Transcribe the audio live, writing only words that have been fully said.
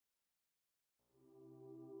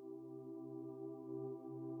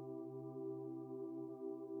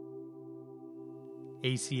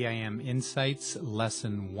ACIM Insights,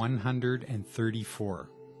 Lesson 134.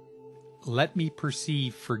 Let me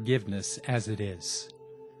perceive forgiveness as it is.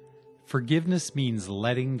 Forgiveness means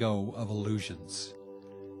letting go of illusions.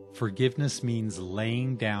 Forgiveness means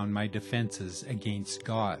laying down my defenses against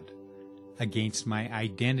God, against my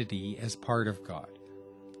identity as part of God.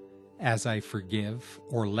 As I forgive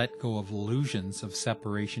or let go of illusions of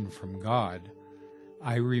separation from God,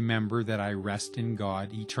 I remember that I rest in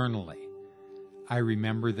God eternally. I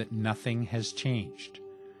remember that nothing has changed.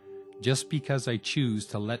 Just because I choose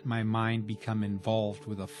to let my mind become involved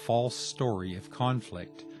with a false story of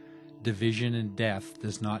conflict, division, and death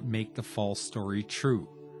does not make the false story true.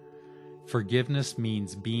 Forgiveness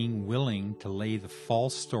means being willing to lay the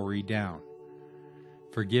false story down.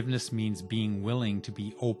 Forgiveness means being willing to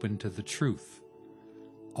be open to the truth.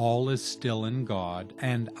 All is still in God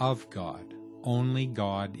and of God. Only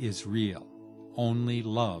God is real. Only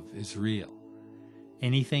love is real.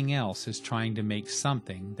 Anything else is trying to make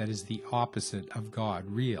something that is the opposite of God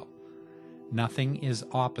real. Nothing is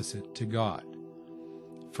opposite to God.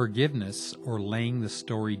 Forgiveness, or laying the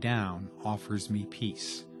story down, offers me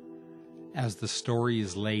peace. As the story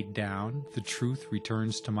is laid down, the truth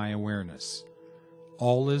returns to my awareness.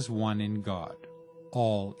 All is one in God.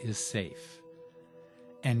 All is safe.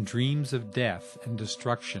 And dreams of death and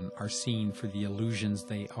destruction are seen for the illusions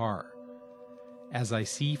they are. As I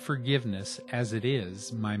see forgiveness as it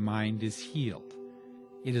is, my mind is healed.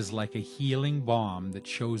 It is like a healing balm that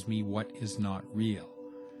shows me what is not real.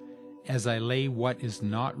 As I lay what is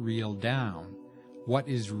not real down, what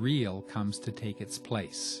is real comes to take its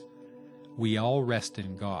place. We all rest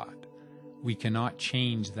in God. We cannot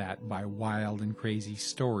change that by wild and crazy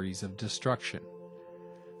stories of destruction.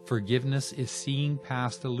 Forgiveness is seeing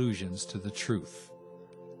past illusions to the truth.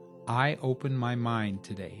 I open my mind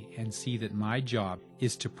today and see that my job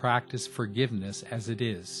is to practice forgiveness as it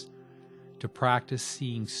is, to practice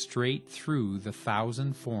seeing straight through the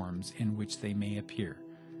 1,000 forms in which they may appear.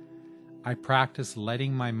 I practice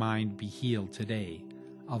letting my mind be healed today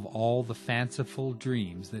of all the fanciful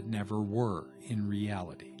dreams that never were in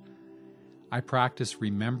reality. I practice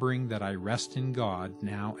remembering that I rest in God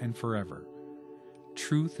now and forever.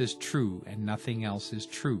 Truth is true and nothing else is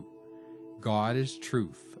true. God is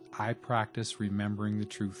truth. I practice remembering the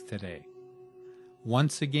truth today.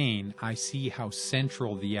 Once again, I see how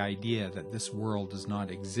central the idea that this world does not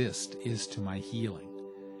exist is to my healing.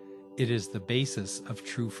 It is the basis of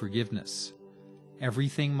true forgiveness.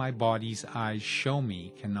 Everything my body's eyes show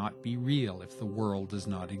me cannot be real if the world does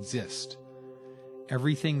not exist.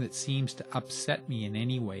 Everything that seems to upset me in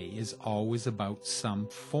any way is always about some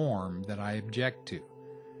form that I object to.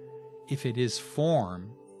 If it is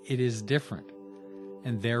form, it is different,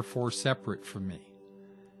 and therefore separate from me.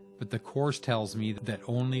 But the Course tells me that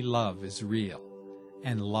only love is real,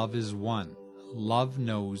 and love is one. Love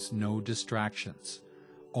knows no distractions,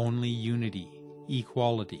 only unity,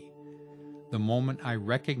 equality. The moment I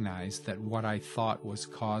recognize that what I thought was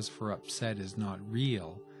cause for upset is not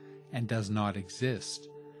real and does not exist,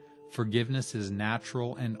 forgiveness is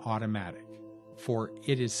natural and automatic, for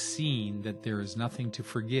it is seen that there is nothing to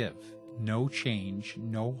forgive, no change,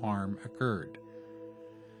 no harm occurred.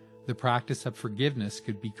 The practice of forgiveness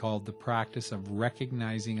could be called the practice of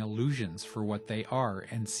recognizing illusions for what they are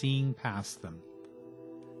and seeing past them.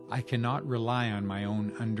 I cannot rely on my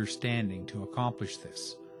own understanding to accomplish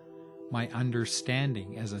this. My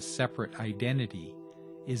understanding as a separate identity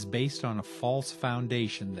is based on a false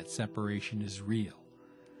foundation that separation is real.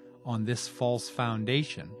 On this false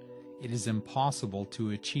foundation, it is impossible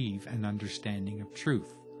to achieve an understanding of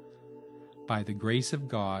truth. By the grace of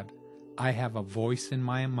God, I have a voice in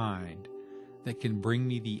my mind that can bring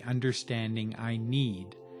me the understanding I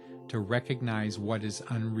need to recognize what is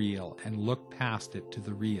unreal and look past it to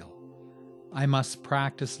the real. I must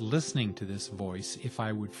practice listening to this voice if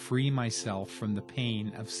I would free myself from the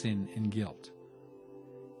pain of sin and guilt.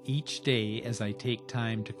 Each day, as I take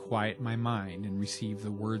time to quiet my mind and receive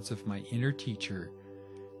the words of my inner teacher,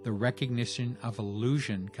 the recognition of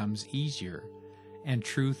illusion comes easier and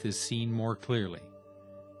truth is seen more clearly.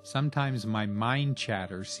 Sometimes my mind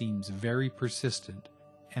chatter seems very persistent,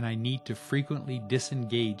 and I need to frequently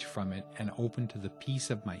disengage from it and open to the peace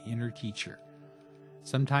of my inner teacher.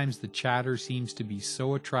 Sometimes the chatter seems to be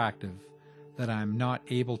so attractive that I am not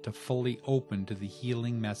able to fully open to the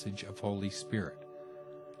healing message of Holy Spirit.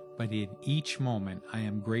 But in each moment I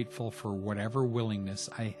am grateful for whatever willingness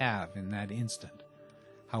I have in that instant.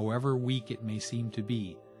 However weak it may seem to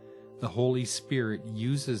be, the Holy Spirit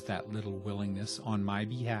uses that little willingness on my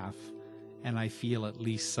behalf, and I feel at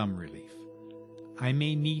least some relief. I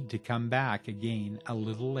may need to come back again a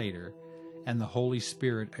little later and the Holy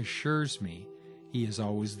Spirit assures me He is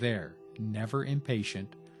always there, never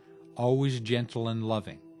impatient, always gentle and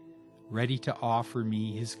loving, ready to offer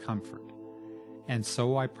me His comfort. And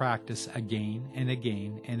so I practice again and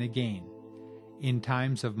again and again. In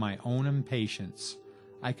times of my own impatience,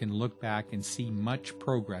 I can look back and see much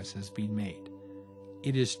progress has been made.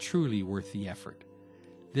 It is truly worth the effort.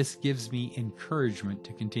 This gives me encouragement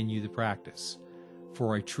to continue the practice,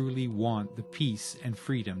 for I truly want the peace and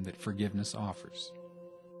freedom that forgiveness offers.